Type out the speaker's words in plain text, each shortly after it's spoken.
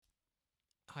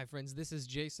Hi, friends. This is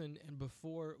Jason. And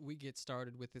before we get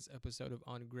started with this episode of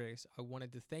On Grace, I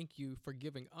wanted to thank you for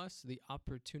giving us the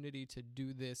opportunity to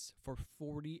do this for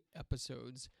 40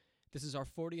 episodes. This is our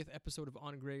 40th episode of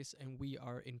On Grace, and we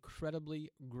are incredibly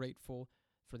grateful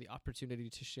for the opportunity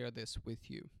to share this with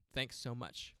you. Thanks so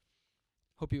much.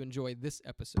 Hope you enjoy this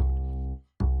episode.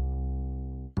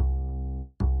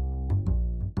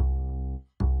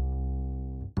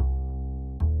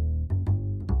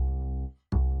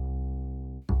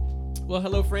 Well,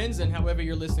 hello, friends, and however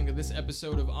you're listening to this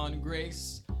episode of On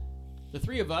Grace, the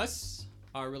three of us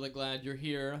are really glad you're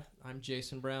here. I'm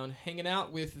Jason Brown, hanging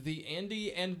out with the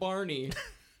Andy and Barney.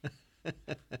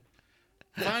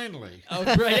 Finally. Oh,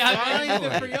 right. I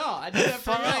did it for y'all. I did that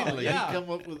for Finally, y'all. Yeah. you come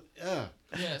up with,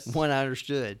 Yes. One I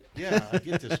understood. yeah, I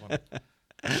get this one.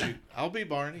 Shoot, I'll be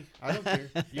Barney. I don't care.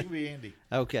 You can be Andy.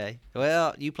 Okay.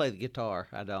 Well, you play the guitar.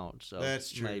 I don't. So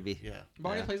That's true. Maybe. Yeah.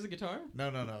 Barney Yeah. plays the guitar?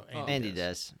 No. Oh. Andy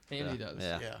does. Andy does.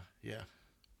 Yeah. Yeah.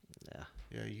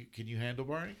 Yeah. Can you handle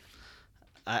Barney?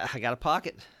 I got a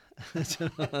pocket. That's all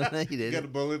I You needed. got a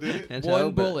bullet in it? And One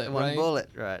so, but- bullet, One right? bullet,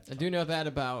 right. I do know that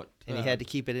about... And he had to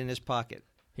keep it in his pocket.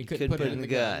 He couldn't put it in the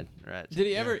gun. Right. Did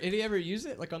he ever use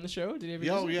it, like on the show? Did he ever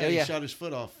Oh, use yeah, it? he yeah. shot his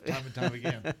foot off time and time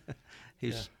again.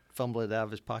 He's Yeah. fumbling it out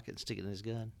of his pocket and sticking it in his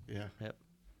gun. Yeah. Yep.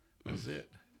 That's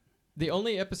it. The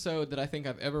only episode that I think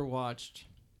I've ever watched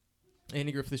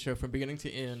Andy Griffith Show from beginning to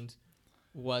end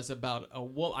was about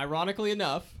ironically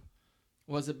enough,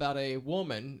 was about a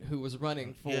woman who was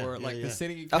running for Yeah, the yeah.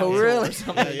 city Oh, council really? or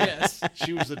something. Yeah. Yes.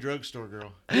 She was the drugstore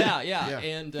girl. Yeah. Yeah.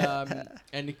 And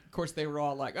of course they were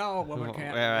all like, "Oh, woman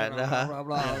can't." Right, Blah, uh-huh. blah,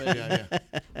 blah, blah. Yeah.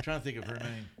 I'm trying to think of her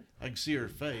name. I can see her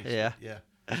face. Yeah. Yeah.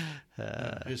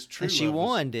 His true And she love was-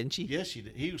 won, didn't she? Yes, she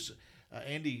did. He was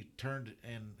Andy turned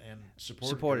and supported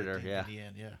Supported her, her, in yeah. the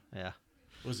end. Yeah. Yeah.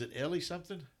 Was it Ellie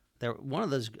something? One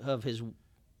of his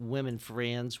women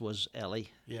friends was Ellie.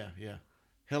 Yeah.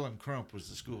 Helen Crump was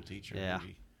the school teacher. Yeah.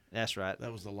 Maybe. That's right.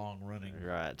 That was the long running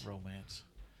Right. romance.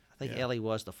 I think yeah. Ellie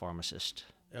was the pharmacist.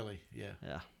 Ellie, yeah.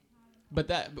 Yeah.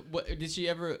 But what did she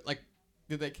ever like?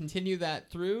 Did they continue that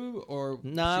through, or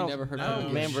No, she never heard I of don't it?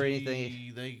 remember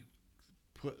anything. They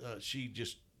put she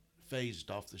just phased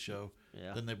off the show.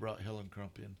 Yeah. Then they brought Helen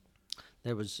Crump in.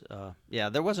 There was,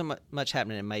 there wasn't much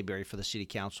happening in Mayberry for the city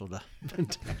council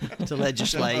to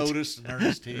legislate. Some Otis and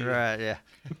Ernest T. Right, yeah.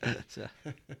 So,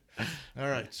 All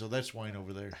right, so that's Wayne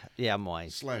over there. yeah, I'm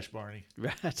Wayne. / Barney.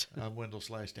 Right. I'm Wendell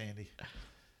 / Andy.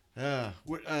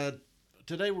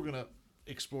 Today we're going to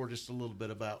explore just a little bit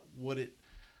about what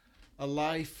a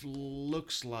life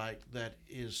looks like that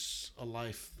is a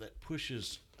life that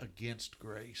pushes against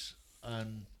grace.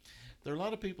 And there are a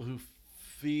lot of people who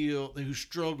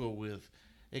struggle with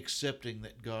accepting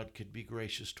that God could be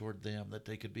gracious toward them, that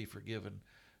they could be forgiven.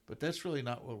 But that's really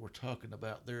not what we're talking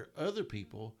about. There are other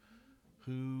people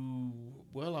who,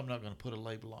 well, I'm not going to put a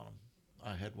label on them.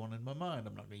 I had one in my mind.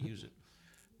 I'm not going to use it.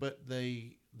 But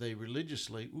they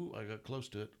religiously, I got close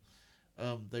to it.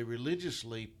 They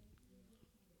religiously,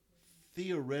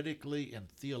 theoretically and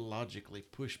theologically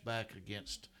push back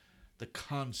against the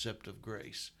concept of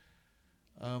grace.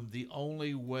 The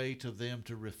only way to them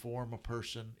to reform a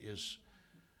person is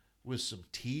with some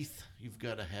teeth. You've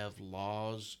got to have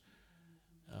laws,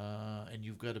 and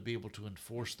you've got to be able to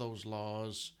enforce those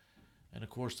laws. And, of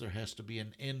course, there has to be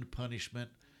an end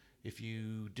punishment if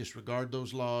you disregard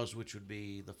those laws, which would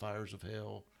be the fires of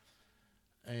hell.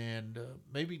 And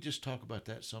maybe just talk about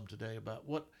that some today, about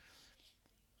what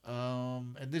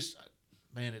and this,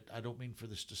 man, I don't mean for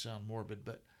this to sound morbid,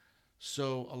 but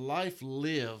so a life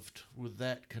lived with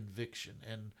that conviction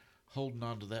and holding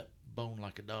on to that bone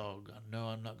like a dog. No,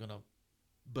 I'm not going to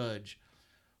budge.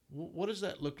 What does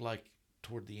that look like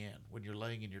toward the end when you're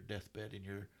laying in your deathbed and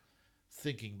you're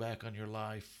thinking back on your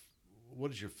life? What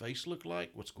does your face look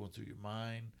like? What's going through your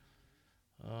mind?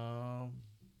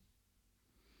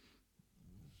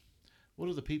 What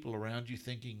are the people around you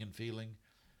thinking and feeling?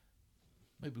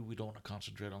 Maybe we don't want to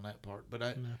concentrate on that part, but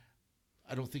I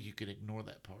don't think you can ignore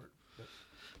that part. But.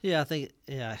 Yeah, I think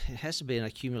it has to be an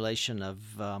accumulation of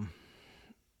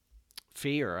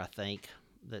fear. I think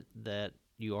that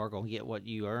you are going to get what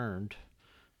you earned,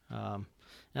 and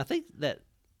I think that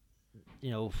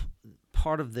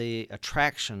part of the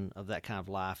attraction of that kind of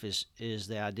life is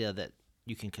the idea that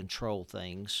you can control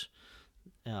things.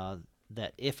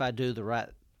 That if I do the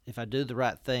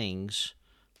right things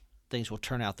will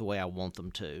turn out the way I want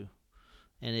them to,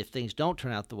 and if things don't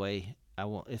turn out the way I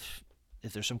want, if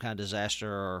there's some kind of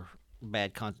disaster or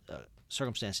bad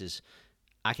circumstances,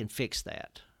 I can fix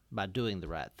that by doing the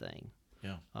right thing.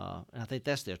 Yeah. And I think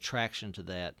that's the attraction to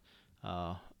that,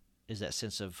 is that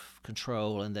sense of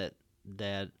control, and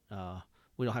that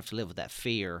we don't have to live with that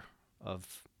fear of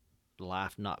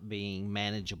life not being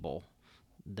manageable,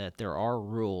 that there are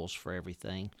rules for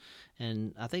everything.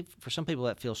 And I think for some people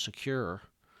that feels secure,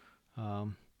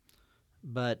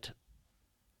 but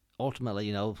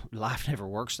ultimately, life never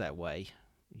works that way.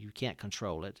 You can't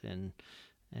control it, and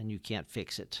you can't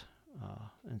fix it.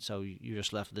 And so you're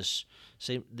just left with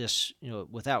this,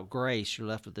 without grace, you're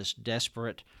left with this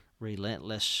desperate,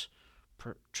 relentless,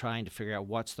 trying to figure out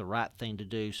what's the right thing to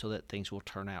do so that things will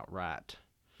turn out right.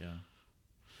 Yeah.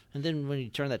 And then when you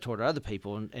turn that toward other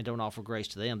people and don't offer grace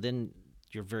to them, then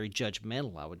you're very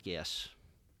judgmental, I would guess.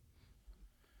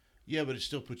 Yeah, but it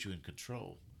still puts you in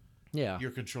control. Yeah.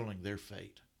 You're controlling their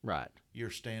fate. Right.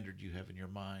 Your standard you have in your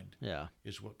mind Yeah.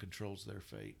 is what controls their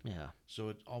fate. Yeah. So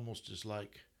it almost is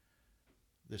like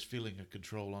this feeling of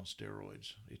control on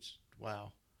steroids. It's,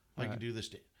 wow, I can do this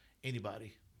to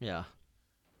anybody. Yeah.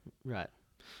 Right.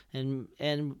 And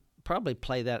probably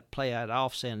play that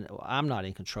off saying, well, I'm not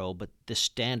in control, but this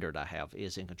standard I have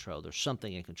is in control. There's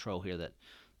something in control here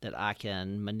that I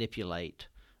can manipulate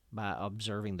by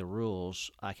observing the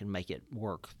rules. I can make it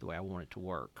work the way I want it to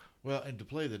work. Well, and to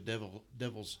play the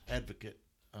devil's advocate,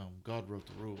 God wrote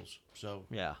the rules, so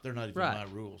Yeah. they're not even Right.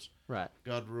 my rules. Right.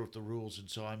 God wrote the rules, and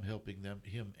so I'm helping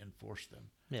him enforce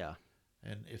them. Yeah.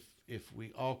 And if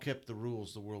we all kept the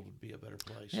rules, the world would be a better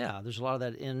place. Yeah, there's a lot of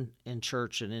that in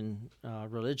church and in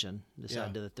religion. This Yeah.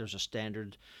 idea that there's a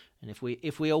standard, and if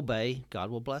we obey, God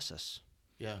will bless us.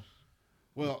 Yeah.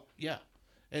 Well, yeah.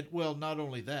 And, well, not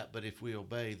only that, but if we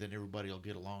obey, then everybody will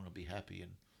get along and be happy.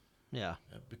 And Yeah.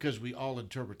 because we all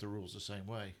interpret the rules the same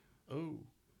way. Oh,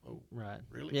 Right.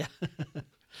 really? Yeah.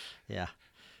 Yeah.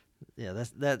 Yeah.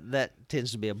 That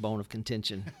tends to be a bone of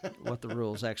contention. What the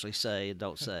rules actually say and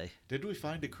don't say. Did we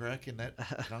find a crack in that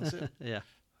concept, Yeah.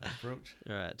 that approach?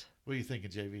 Right. What are you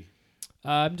thinking, JV?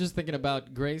 I'm just thinking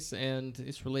about grace and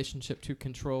its relationship to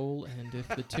control, and if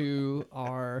the two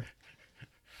are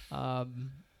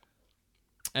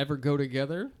ever go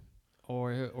together,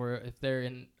 or if they're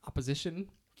in opposition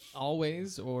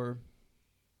always, and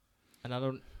I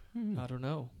don't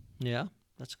know. Yeah.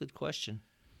 That's a good question.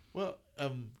 Well,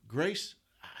 grace,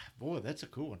 boy, that's a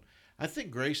cool one. I think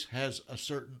grace has a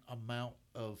certain amount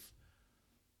of,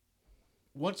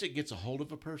 once it gets a hold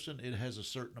of a person, it has a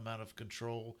certain amount of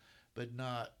control, but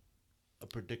not a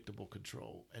predictable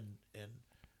control, and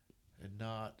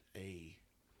not a,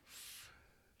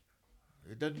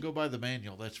 it doesn't go by the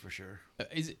manual, that's for sure.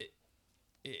 Is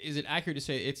it accurate to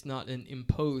say it's not an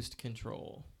imposed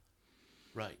control?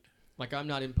 Right, Like, I'm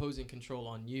not imposing control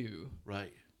on you,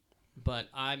 right. but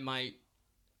I might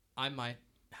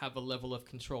have a level of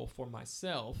control for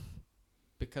myself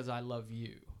because I love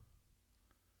you.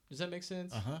 Does that make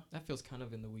sense? Uh-huh. That feels kind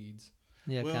of in the weeds.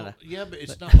 Yeah. Well, Kind of. yeah, but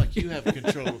it's not like you have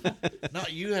control.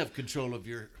 Not you have control of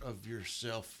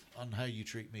yourself on how you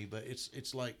treat me, but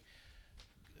it's like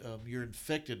you're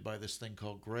infected by this thing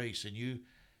called grace, and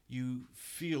you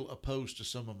feel opposed to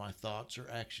some of my thoughts or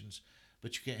actions,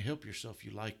 but you can't help yourself.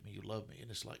 You like me, you love me,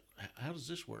 and it's like, how does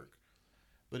this work?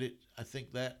 But I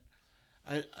think that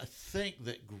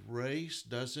grace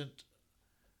doesn't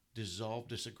dissolve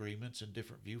disagreements and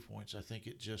different viewpoints. I think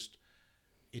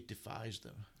it defies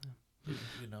them.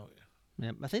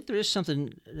 Yeah, I think there is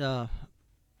something to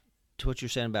what you're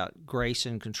saying about grace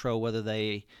and control, whether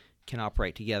they can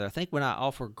operate together. I think when I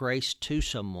offer grace to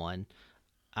someone,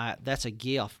 that's a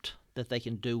gift that they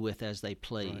can do with as they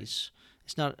please. Right.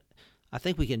 It's not. I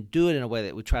think we can do it in a way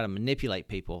that we try to manipulate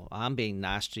people. I'm being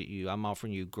nice to you. I'm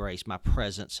offering you grace, my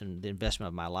presence, and the investment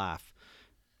of my life.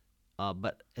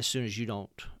 But as soon as you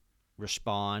don't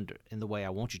respond in the way I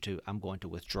want you to, I'm going to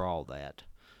withdraw that.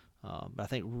 But I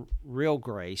think real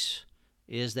grace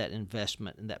is that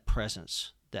investment and that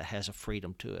presence that has a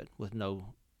freedom to it with no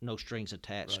strings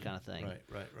attached, kind of thing.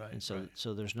 Right. And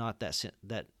so there's not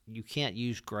that you can't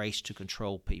use grace to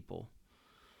control people.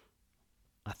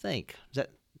 I think.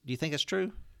 Do you think that's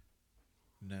true?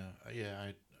 No.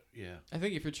 Yeah. I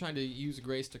think if you're trying to use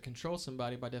grace to control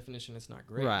somebody, by definition, it's not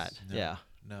grace. Right. No, Yeah.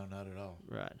 No, not at all.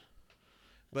 Right.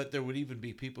 But there would even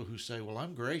be people who say, "Well,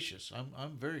 I'm gracious.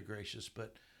 I'm very gracious,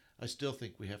 but I still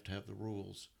think we have to have the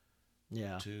rules."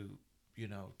 Yeah. To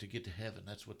get to heaven.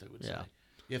 That's what they would Yeah. say.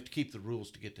 You have to keep the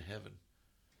rules to get to heaven.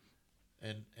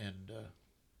 And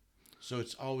so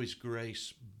it's always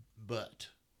grace, but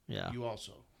Yeah. you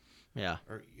also. Yeah.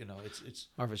 Or it's.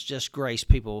 Or if it's just grace,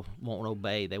 people won't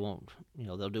obey. They won't.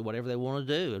 They'll do whatever they want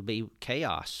to do. It'll be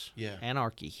chaos. Yeah.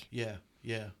 Anarchy. Yeah.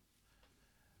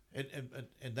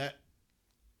 And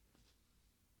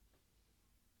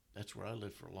that's where I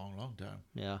lived for a long, long time.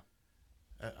 Yeah.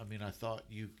 I mean, I thought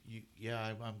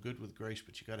I'm good with grace,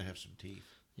 but you got to have some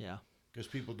teeth. Yeah. because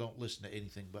people don't listen to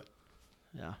anything but.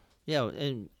 Yeah. Yeah,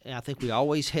 and I think we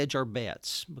always hedge our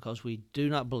bets because we do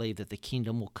not believe that the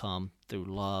kingdom will come through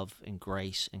love and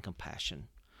grace and compassion.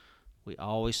 We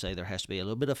always say there has to be a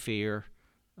little bit of fear,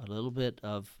 a little bit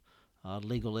of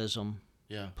legalism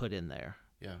Yeah, put in there,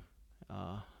 yeah,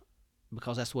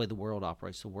 because that's the way the world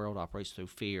operates. The world operates through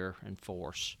fear and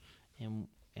force, and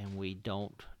we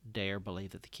don't dare believe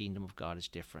that the kingdom of God is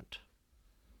different.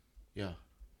 yeah.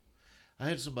 I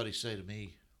had somebody say to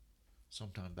me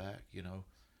sometime back,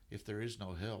 if there is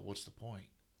no hell, what's the point?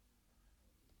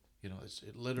 It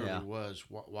literally Yeah. was,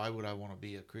 why would I want to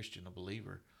be a Christian, a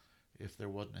believer, if there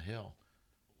wasn't a hell?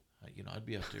 I'd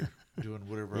be out there doing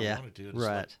whatever I Yeah, wanted to. And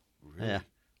right. It's like, really? Yeah.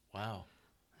 Wow.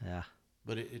 Yeah,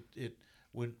 But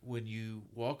when you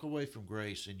walk away from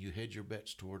grace and you hedge your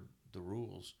bets toward the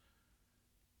rules,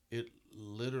 it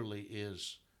literally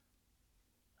is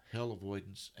hell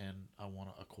avoidance, and I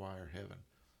want to acquire heaven.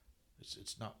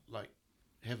 It's not like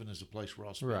heaven is a place where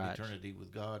I'll spend Right. eternity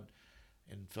with God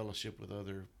and fellowship with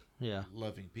other yeah,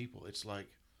 loving people. It's like,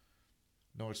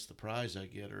 no, it's the prize I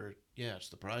get, or it's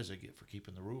the prize I get for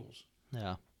keeping the rules.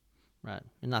 yeah, right.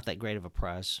 And not that great of a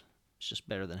prize. It's just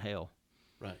better than hell,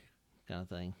 Right, kind of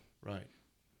thing. right.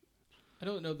 I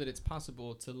don't know that it's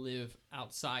possible to live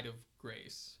outside of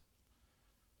grace,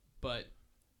 but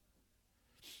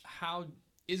how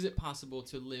is it possible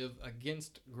to live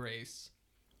against grace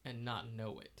and not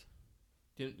know it?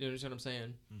 Do you understand what I'm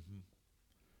saying? Mm-hmm.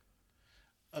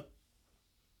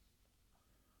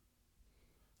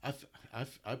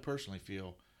 I personally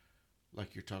feel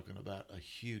like you're talking about a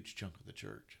huge chunk of the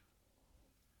church.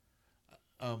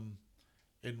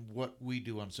 And what we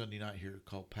do on Sunday night here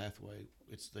called Pathway,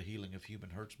 it's the Healing of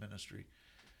Human Hurts Ministry.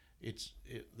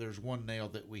 There's one nail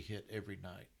that we hit every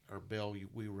night, or bell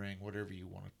we ring, whatever you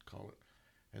want to call it,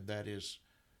 and that is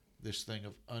this thing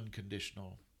of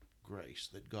unconditional grace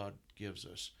that God gives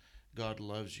us. God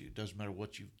loves you. Doesn't matter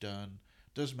what you've done.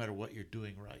 Doesn't matter what you're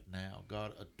doing right now.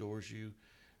 God adores you,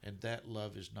 and that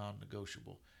love is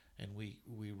non-negotiable. And we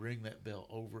ring that bell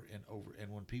over and over.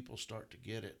 And when people start to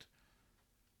get it,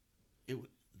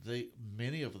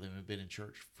 many of them have been in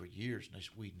church for years, and they say,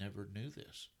 we never knew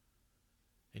this.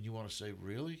 And you want to say,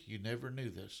 really? You never knew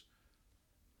this?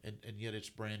 And yet it's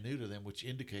brand new to them, which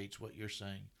indicates what you're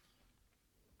saying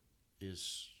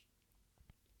is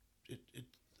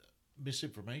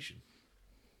misinformation.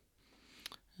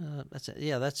 That's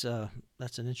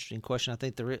an interesting question. I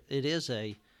think it is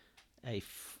an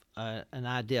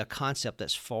idea, a concept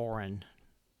that's foreign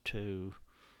to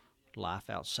life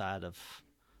outside of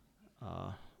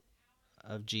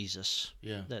Jesus.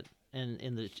 Yeah. That and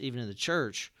even in the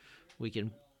church, we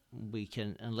can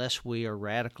unless we are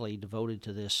radically devoted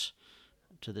to this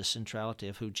centrality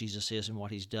of who Jesus is and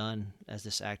what He's done as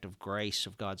this act of grace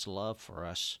of God's love for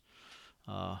us,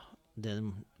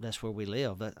 then that's where we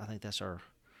live. I think that's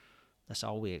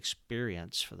all we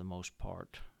experience for the most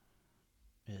part.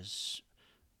 Is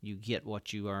you get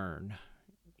what you earn.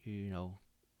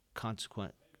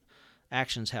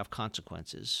 Actions have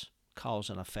consequences, cause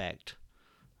and effect,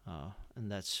 and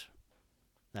that's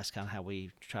kind of how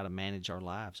we try to manage our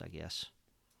lives, I guess,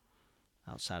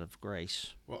 outside of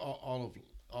grace. Well,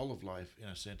 all of life, in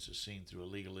a sense, is seen through a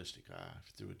legalistic eye,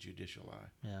 through a judicial eye.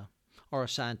 Yeah, or a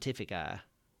scientific eye,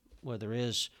 where there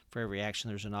is, for every action,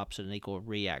 there's an opposite and equal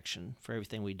reaction. For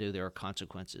everything we do, there are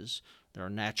consequences. There are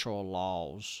natural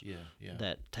laws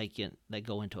that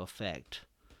go into effect,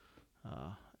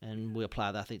 and we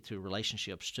apply that, I think, to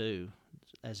relationships too,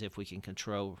 as if we can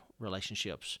control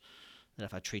relationships. That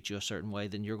if I treat you a certain way,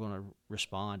 then you're going to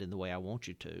respond in the way I want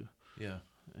you to. Yeah.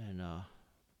 And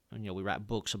we write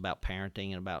books about parenting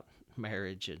and about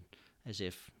marriage, and as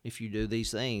if you do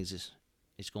these things,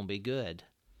 it's going to be good,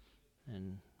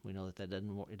 and we know that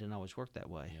it doesn't always work that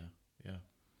way. Yeah.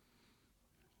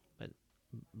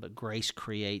 But grace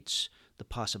creates the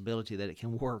possibility that it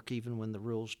can work even when the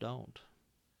rules don't.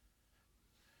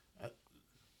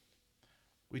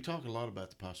 We talk a lot about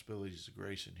the possibilities of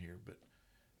grace in here, but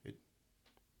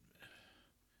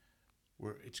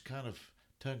it's kind of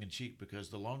tongue-in-cheek, because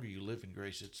the longer you live in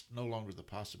grace, it's no longer the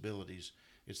possibilities,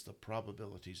 it's the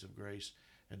probabilities of grace.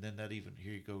 And then that even,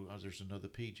 here you go, there's another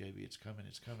P, JB, it's coming.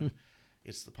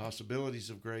 It's the possibilities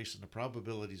of grace and the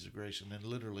probabilities of grace, and then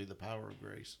literally the power of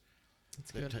grace.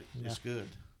 It's good. It's good.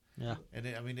 Yeah. And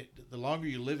the longer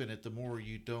you live in it, the more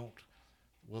you don't,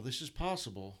 well, this is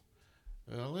possible.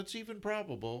 Well, it's even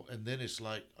probable. And then it's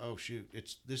like, oh, shoot,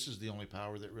 this is the only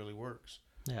power that really works.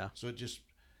 Yeah. So it just,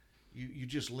 you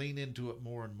just lean into it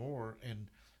more and more, and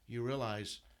you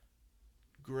realize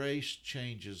grace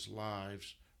changes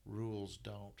lives, rules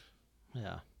don't.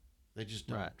 Yeah. They just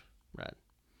don't. Right.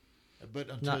 But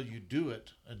until Not- you do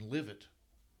it and live it,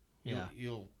 Yeah.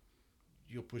 you'll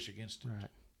push against it. Right.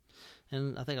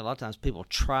 And I think a lot of times people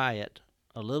try it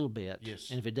a little bit, Yes.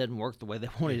 and if it doesn't work the way they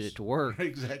wanted Yes. it to work,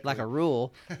 Exactly. like a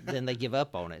rule, then they give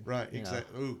up on it. Right. you know.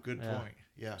 Exactly. Ooh, good Yeah. point.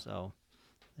 Yeah. So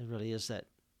it really is that,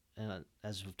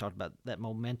 as we've talked about, that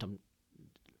momentum,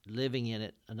 living in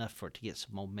it enough for it to get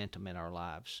some momentum in our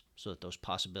lives, so that those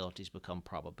possibilities become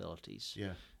probabilities,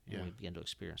 Yeah. and Yeah. we begin to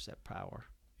experience that power.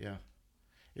 Yeah.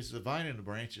 It's the vine and the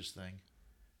branches thing.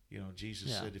 You know, Jesus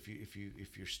Yeah. said, if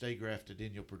you stay grafted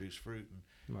in, you'll produce fruit.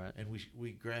 Right. And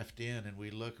we graft in and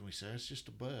we look and we say, it's just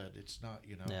a bud. It's not,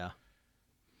 Yeah.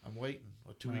 I'm waiting.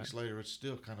 Well, 2 Right. weeks later, it's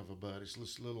still kind of a bud. It's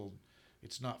this little,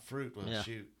 it's not fruit. Well, Yeah.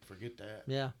 shoot, forget that.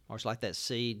 Yeah. Or it's like that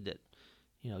seed that,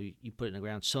 you put it in the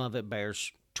ground. Some of it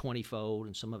bears 20-fold,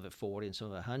 and some of it 40, and some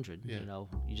of it 100. Yeah.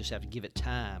 You just have to give it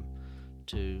time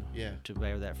to Yeah. to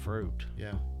bear that fruit.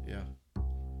 Yeah. Yeah.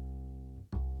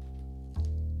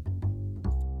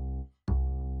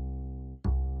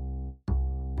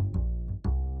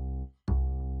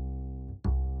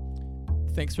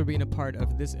 Thanks for being a part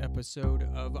of this episode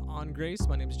of On Grace.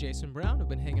 My name is Jason Brown. I've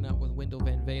been hanging out with Wendell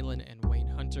Van Valen and Wayne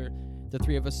Hunter. The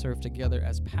three of us serve together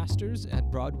as pastors at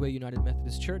Broadway United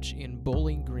Methodist Church in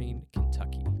Bowling Green,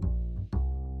 Kentucky.